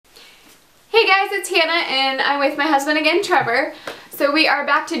Hey guys, it's Hannah and I'm with my husband again, Trevor. So we are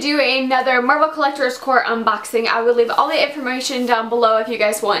back to do another Marvel Collector's Corps unboxing. I will leave all the information down below if you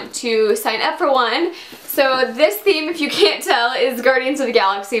guys want to sign up for one. So this theme, if you can't tell, is Guardians of the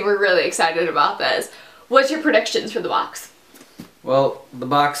Galaxy. We're really excited about this. What's your predictions for the box? Well, the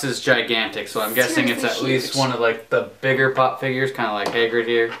box is gigantic, so I'm guessing it's at least one of like the bigger pop figures, kind of like Hagrid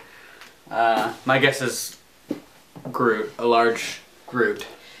here. My guess is Groot, a large Groot.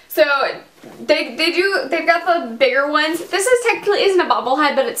 So they've got the bigger ones. This technically isn't a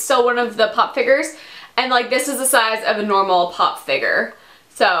bobblehead, but it's still one of the pop figures. And like this is the size of a normal pop figure.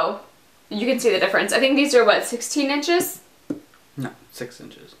 So you can see the difference. I think these are what, 16 inches? No, 6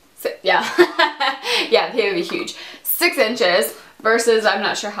 inches. Yeah. Yeah, they would be huge. 6 inches versus I'm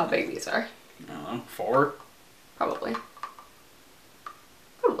not sure how big these are. I don't know, 4? Probably.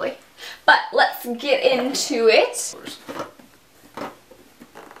 Probably. But let's get into it.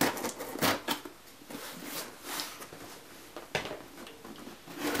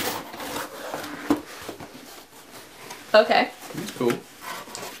 Okay. That's cool.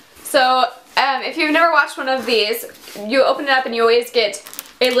 So, if you've never watched one of these, you open it up and you always get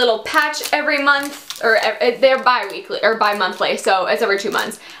a little patch every month, or they're bi-weekly, or bi-monthly, so it's every 2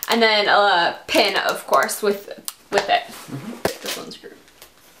 months. And then a pin, of course, with it. Mm-hmm. This one's Groot.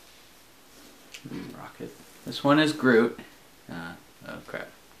 Rocket. This one is Groot. Oh crap.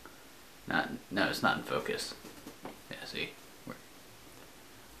 No, it's not in focus. Yeah, see?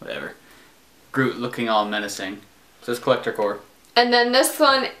 Whatever. Groot looking all menacing. It says Collector Corps. And then this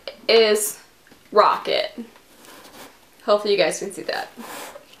one is Rocket. Hopefully you guys can see that.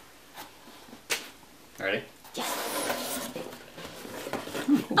 Ready? Yes.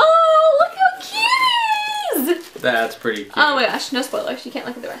 Oh, look how cute he is! That's pretty cute. Oh my gosh, no spoilers. You can't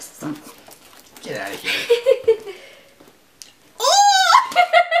look at the rest. Get out of here. Oh!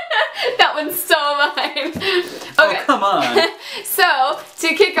 That one's so mine. Okay. Oh, come on. So,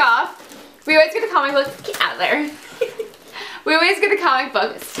 to kick off, we always get a comic book. Get out of there. We always get a comic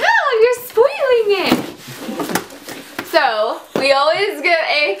book. Stop, you're spoiling it. So, we always get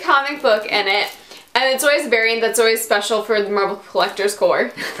a comic book in it. And it's always a variant that's always special for the Marvel Collector's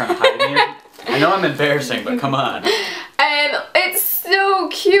Corps. Trying to hide me? I know I'm embarrassing, but come on. And it's so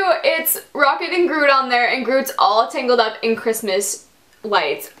cute. It's Rocket and Groot on there, and Groot's all tangled up in Christmas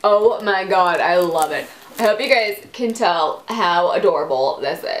lights. Oh my god, I love it. I hope you guys can tell how adorable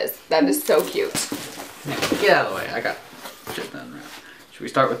this is. That is so cute. Yeah, get out of the way. I got shit done right. Should we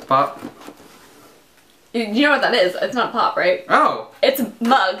start with the pop? You know what that is? It's not pop, right? Oh! It's a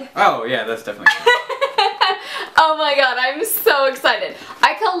mug. Oh, yeah, that's definitely Oh my god, I'm so excited.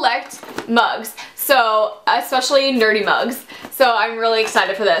 I collect mugs, so especially nerdy mugs. So I'm really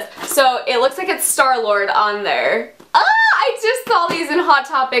excited for this. So it looks like it's Star-Lord on there. Ah, I just saw these in Hot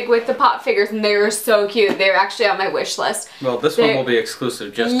Topic with the pop figures and they were so cute. They were actually on my wish list. Well, this one will be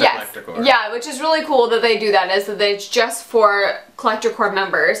exclusive just to Collector Corps. Yeah, which is really cool that they do that, is that it's just for Collector Corps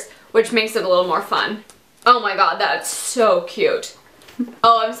members, which makes it a little more fun. Oh my god, that's so cute.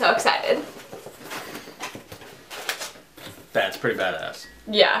 Oh, I'm so excited. That's pretty badass.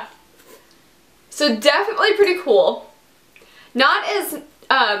 Yeah. So definitely pretty cool. Not as,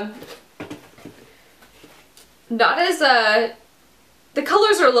 the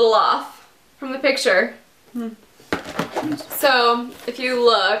colors are a little off from the picture. So, if you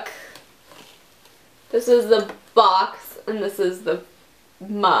look, this is the box and this is the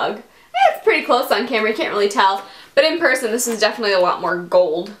mug. It's pretty close on camera, you can't really tell. But in person, this is definitely a lot more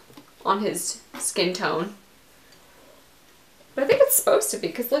gold on his skin tone. But I think it's supposed to be,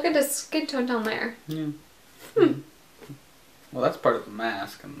 because look at his skin tone down there. Yeah. Well, that's part of the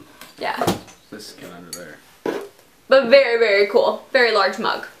mask, and yeah, this skin under there. But very, very cool. Very large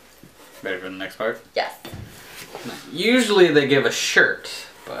mug. Ready for the next part? Yes. Usually they give a shirt,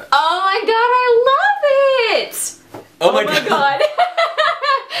 but... Oh my god, I love it! Oh my god!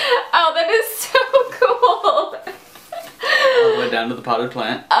 Oh, that is so cool! All the way down to the potted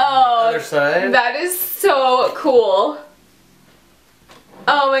plant. Oh, Other side. That is so cool.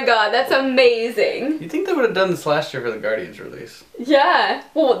 Oh my god, that's amazing. You think they would have done this last year for the Guardians release? Yeah.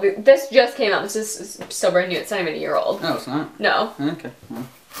 Well, this just came out. This is still brand new. It's not even a year old. No, it's not. No. Okay. Well.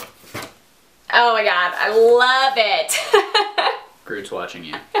 Oh my god, I love it. Groot's watching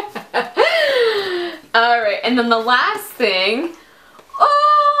you. Alright, and then the last thing.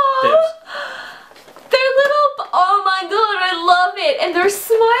 Oh! They're little. Oh my god, I love it. And they're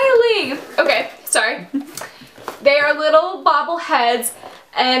smiling. Okay, sorry. They are little bobbleheads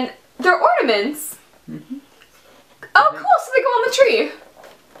and they're ornaments. Oh cool, so they go on the tree.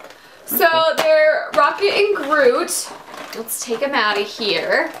 So they're Rocket and Groot. Let's take them out of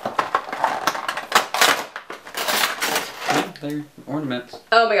here. They're ornaments.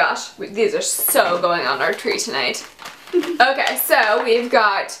 Oh my gosh, these are so going on our tree tonight. Okay, so we've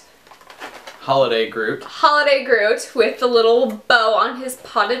got Holiday Groot. Holiday Groot with the little bow on his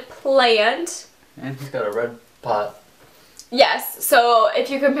potted plant. And he's got a red pot. Yes, so if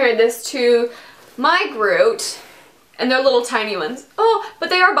you compare this to my Groot, and they're little tiny ones. Oh, but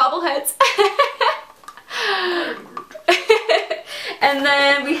they are bobbleheads. And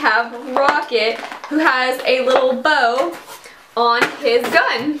then we have Rocket, who has a little bow on his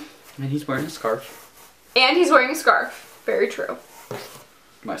gun. And he's wearing a scarf. And he's wearing a scarf. Very true.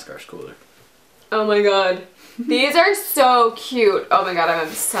 My scarf's cooler. Oh my god. These are so cute. Oh my god, I'm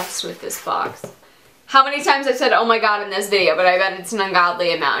obsessed with this box. How many times I've said oh my god in this video, but I bet it's an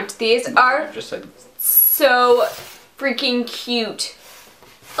ungodly amount. These are just said so freaking cute.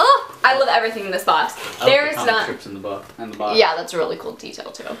 Oh, I love everything in this box. There's not strips in the box. Yeah, that's a really cool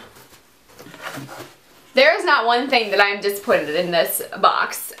detail too. There is not one thing that I'm disappointed in this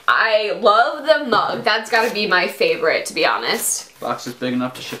box. I love the mug. That's got to be my favorite, to be honest. Box is big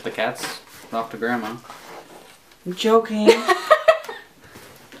enough to ship the cats off to Grandma. I'm joking.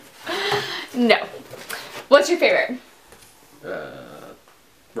 No. What's your favorite?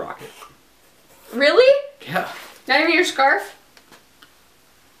 Rocket. Really? Yeah. Not even your scarf?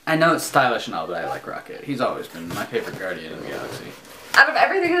 I know it's stylish and all, but I like Rocket. He's always been my favorite Guardian of the Galaxy. Out of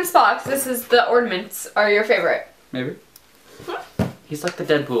everything in this box, this is the ornaments are your favorite. Maybe. He's like the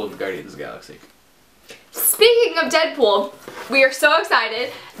Deadpool of the Guardians of the Galaxy. Speaking of Deadpool, we are so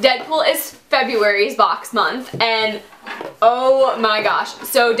excited. Deadpool is February's box month, and oh my gosh.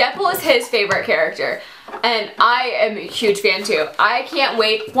 So Deadpool is his favorite character, and I am a huge fan too. I can't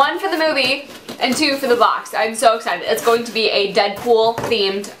wait, 1 for the movie, and 2 for the box. I'm so excited. It's going to be a Deadpool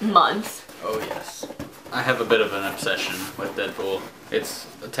themed month. Oh yes. I have a bit of an obsession with Deadpool. It's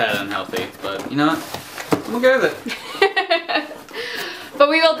a tad unhealthy, but you know what? I'm okay with it. But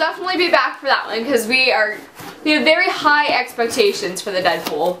we will definitely be back for that one because we have very high expectations for the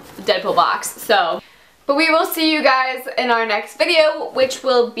Deadpool box. So, but we will see you guys in our next video, which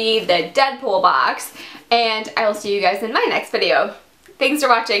will be the Deadpool box, and I will see you guys in my next video. Thanks for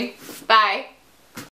watching. Bye.